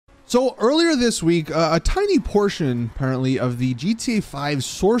So earlier this week, a tiny portion apparently of the GTA 5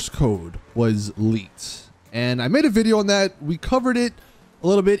 source code was leaked. And I made a video on that. We covered it a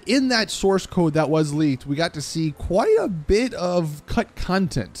little bit. In that source code that was leaked, we got to see quite a bit of cut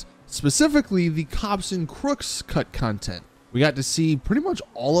content, specifically the cops and crooks cut content. We got to see pretty much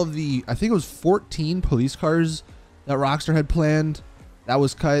all of the, I think it was 14 police cars that Rockstar had planned. That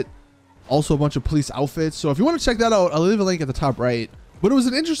was cut. Also a bunch of police outfits. So if you want to check that out, I'll leave a link at the top right. But it was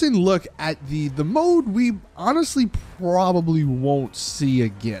an interesting look at the mode we honestly probably won't see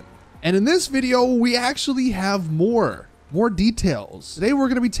again. And in this video, we actually have more details. Today, we're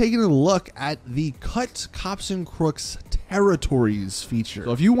going to be taking a look at the Cut Cops and Crooks Territories feature.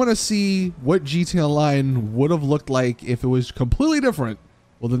 So if you want to see what GTA Online would have looked like if it was completely different,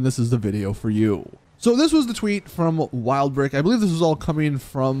 well, then this is the video for you. So this was the tweet from Wildbrick. I believe this was all coming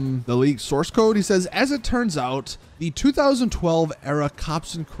from the leaked source code. He says, as it turns out, the 2012 era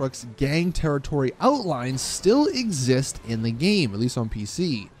Cops and Crooks gang territory outlines still exist in the game, at least on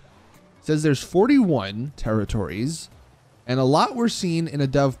PC. It says there's 41 territories, and a lot we're seeing in a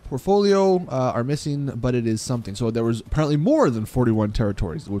dev portfolio are missing, but it is something. So there was apparently more than 41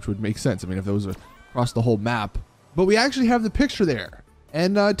 territories, which would make sense. I mean, if it was across the whole map, but we actually have the picture there.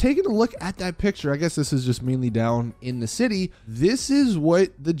 And taking a look at that picture, I guess this is just mainly down in the city. This is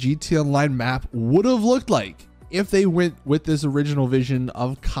what the GTA Online map would have looked like if they went with this original vision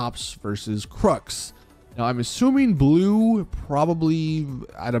of cops versus crooks. Now, I'm assuming blue probably,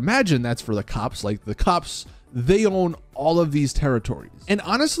 I'd imagine that's for the cops. Like the cops, they own all of these territories. And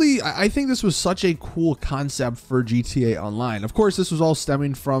honestly, I think this was such a cool concept for GTA Online. Of course, this was all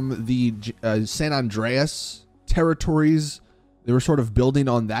stemming from the San Andreas territories. They were sort of building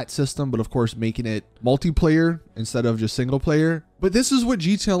on that system, but of course making it multiplayer instead of just single player. But this is what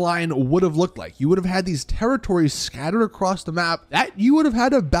GTA Online would have looked like. You would have had these territories scattered across the map that you would have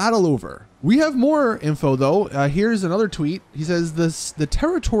had to battle over. We have more info though. Here's another tweet. He says the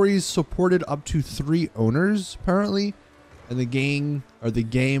territories supported up to 3 owners apparently, and the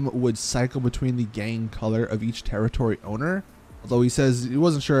game would cycle between the gang color of each territory owner. Although he says he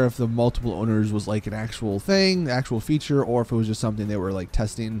wasn't sure if the multiple owners was like an actual thing, actual feature, or if it was just something they were like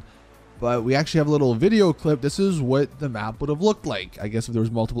testing. But we actually have a little video clip. This is what the map would have looked like. I guess if there was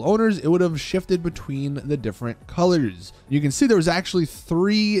multiple owners, it would have shifted between the different colors. You can see there was actually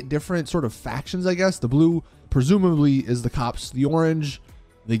 3 different sort of factions, I guess. The blue presumably is the cops, the orange,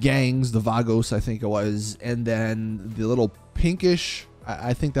 the gangs, the Vagos, I think it was, and then the little pinkish,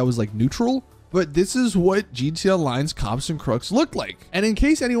 I think that was like neutral. But this is what GTA Online's Cops and Crooks look like. And in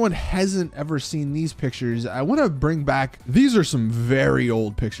case anyone hasn't ever seen these pictures, I want to bring back, these are some very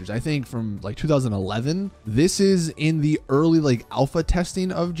old pictures, I think from like 2011. This is in the early like alpha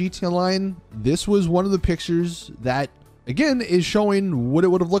testing of GTA Online. This was one of the pictures that, again, is showing what it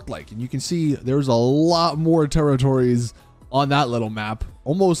would have looked like. And you can see there's a lot more territories on that little map.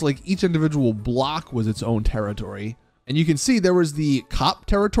 Almost like each individual block was its own territory. And you can see there was the cop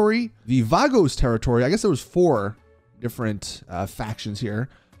territory, the Vagos territory. I guess there was 4 different factions here.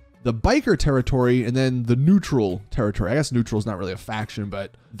 The biker territory, and then the neutral territory. I guess neutral is not really a faction,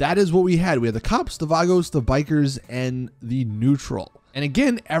 but that is what we had. We had the cops, the Vagos, the bikers, and the neutral. And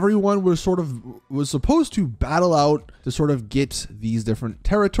again, everyone was supposed to battle out to sort of get these different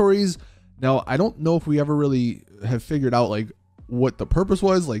territories. Now, I don't know if we ever really have figured out like what the purpose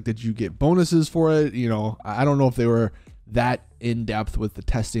was. Like, did you get bonuses for it? You know, I don't know if they were that in depth with the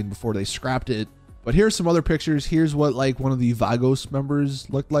testing before they scrapped it. But here's some other pictures. Here's what like one of the Vagos members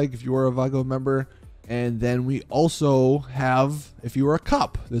looked like if you were a Vago member. And then we also have if you were a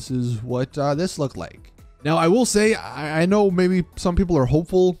cop. This is what this looked like. Now, I will say, I know maybe some people are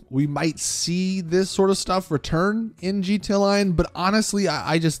hopeful we might see this sort of stuff return in GTA Online, but honestly,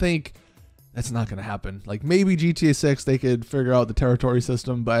 I just think that's not going to happen. Like maybe GTA 6, they could figure out the territory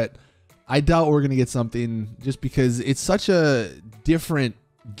system, but I doubt we're going to get something just because it's such a different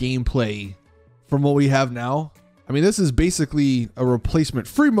gameplay from what we have now. I mean, this is basically a replacement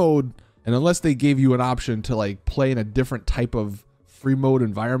free mode. And unless they gave you an option to like play in a different type of free mode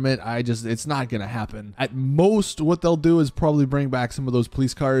environment, it's not going to happen. At most, what they'll do is probably bring back some of those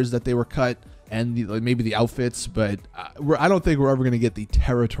police cars that they were cut and maybe the outfits, but I don't think we're ever going to get the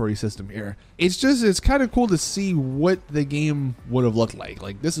territory system here. It's kind of cool to see what the game would have looked like.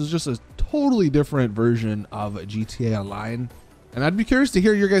 Like this is just a totally different version of GTA Online. And I'd be curious to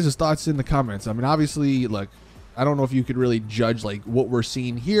hear your guys' thoughts in the comments. I mean, obviously, look, I don't know if you could really judge like what we're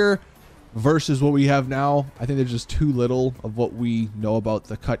seeing here versus what we have now. I think there's just too little of what we know about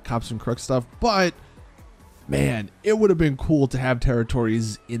the Cut Cops and Crooks stuff, but man, it would have been cool to have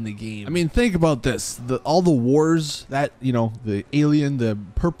territories in the game. I mean, think about this. All the wars that, you know, the alien, the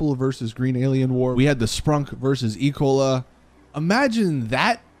purple versus green alien war. We had the Sprunk versus E. Cola. Imagine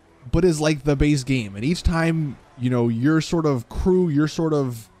that, but as like the base game. And each time, you know, your sort of crew, your sort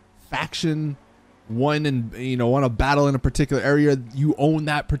of faction won and, you know, won a battle in a particular area, you own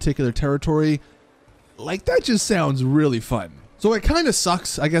that particular territory. Like, that just sounds really fun. So it kind of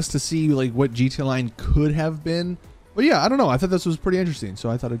sucks, I guess, to see like what GTA Online could have been. But yeah, I don't know. I thought this was pretty interesting,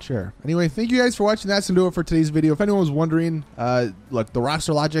 so I thought I'd share. Anyway, thank you guys for watching. That's gonna do it for today's video. If anyone was wondering, look, the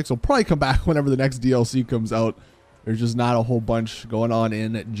roster logics will probably come back whenever the next DLC comes out. There's just not a whole bunch going on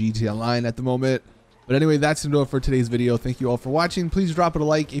in GTA Online at the moment. But anyway, that's gonna do it for today's video. Thank you all for watching. Please drop it a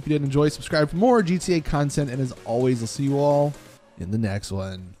like if you did enjoy. Subscribe for more GTA content. And as always, I'll see you all in the next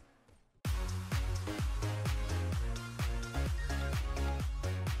one.